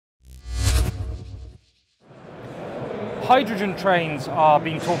Hydrogen trains are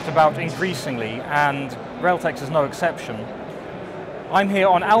being talked about increasingly, and Railtex is no exception. I'm here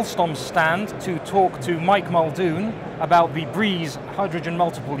on Alstom's stand to talk to Mike Muldoon about the Breeze hydrogen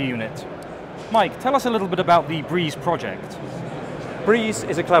multiple unit. Mike, tell us a little bit about the Breeze project. Breeze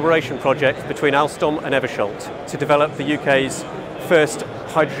is a collaboration project between Alstom and Eversholt to develop the UK's first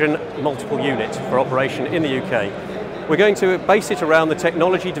hydrogen multiple unit for operation in the UK. We're going to base it around the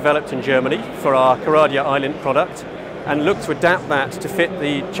technology developed in Germany for our Coradia Island product and look to adapt that to fit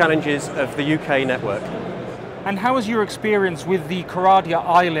the challenges of the UK network. And how has your experience with the Coradia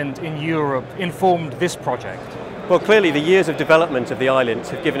Island in Europe informed this project? Well, clearly the years of development of the island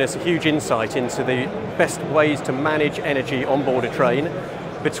have given us a huge insight into the best ways to manage energy on board a train,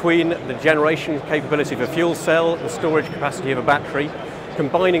 between the generation capability of a fuel cell, the storage capacity of a battery,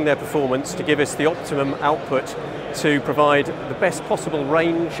 combining their performance to give us the optimum output to provide the best possible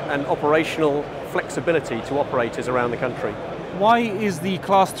range and operational flexibility to operators around the country. Why is the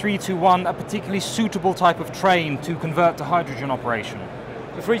Class 321 a particularly suitable type of train to convert to hydrogen operation?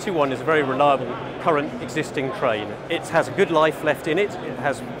 The 321 is a very reliable current existing train. It has a good life left in it, it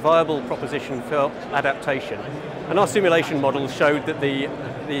has viable proposition for adaptation. And our simulation models showed that the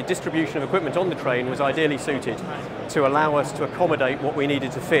distribution of equipment on the train was ideally suited to allow us to accommodate what we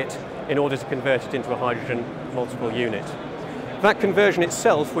needed to fit in order to convert it into a hydrogen multiple unit. That conversion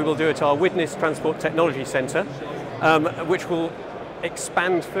itself we will do at our Widnes Transport Technology Centre, which will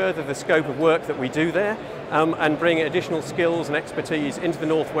expand further the scope of work that we do there and bring additional skills and expertise into the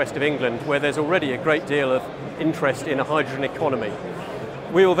northwest of England, where there's already a great deal of interest in a hydrogen economy.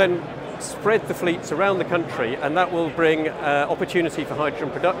 We will then spread the fleets around the country, and that will bring opportunity for hydrogen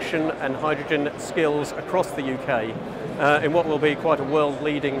production and hydrogen skills across the UK in what will be quite a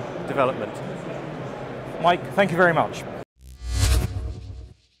world-leading development. Mike, thank you very much.